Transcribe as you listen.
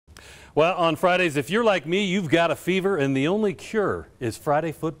Well, on Fridays, if you're like me, you've got a fever, and the only cure is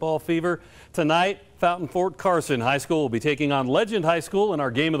Friday football fever. Tonight, Fountain-Fort Carson High School will be taking on Legend High School in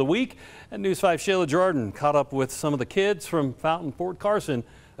our game of the week. And News 5's Shayla Girardin caught up with some of the kids from Fountain-Fort Carson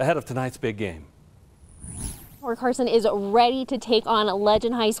ahead of tonight's big game. Fort Carson is ready to take on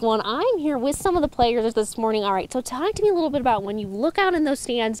Legend High School, and I'm here with some of the players this morning. All right, so talk to me a little bit about when you look out in those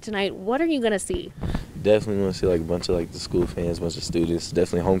stands tonight, what are you going to see? Definitely want to see like a bunch of like the school fans, a bunch of students.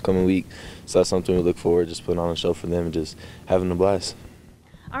 Definitely homecoming week, so that's something we look forward to, just putting on a show for them and just having a blast.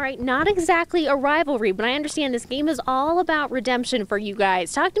 All right, not exactly a rivalry, but I understand this game is all about redemption for you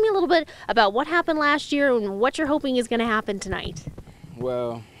guys. Talk to me a little bit about what happened last year and what you're hoping is going to happen tonight.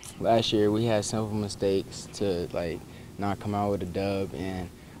 Well, last year we had simple mistakes to not come out with a dub, and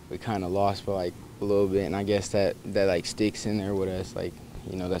we kind of lost for like a little bit, and I guess that like sticks in there with us,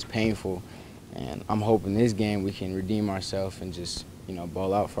 that's painful. And I'm hoping this game we can redeem ourselves and just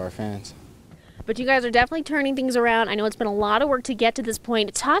ball out for our fans. But you guys are definitely turning things around. I know it's been a lot of work to get to this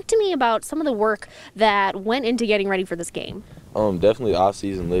point. Talk to me about some of the work that went into getting ready for this game. Definitely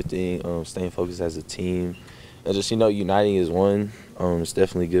off-season lifting, staying focused as a team, and just uniting as one. It's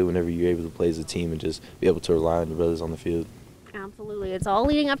definitely good whenever you're able to play as a team and just be able to rely on the brothers on the field. Absolutely. It's all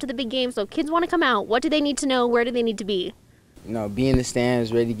leading up to the big game, so kids want to come out. What do they need to know? Where do they need to be? Be in the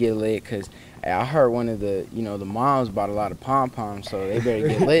stands, ready to get lit, because I heard one of the, the moms bought a lot of pom-poms, so they better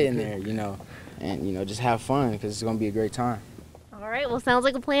get lit in there, and, just have fun, because it's going to be a great time. All right, well, sounds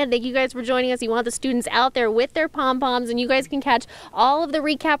like a plan. Thank you guys for joining us. You want the students out there with their pom-poms, and you guys can catch all of the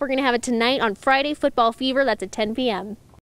recap. We're going to have it tonight on Friday Football Fever. That's at 10 p.m.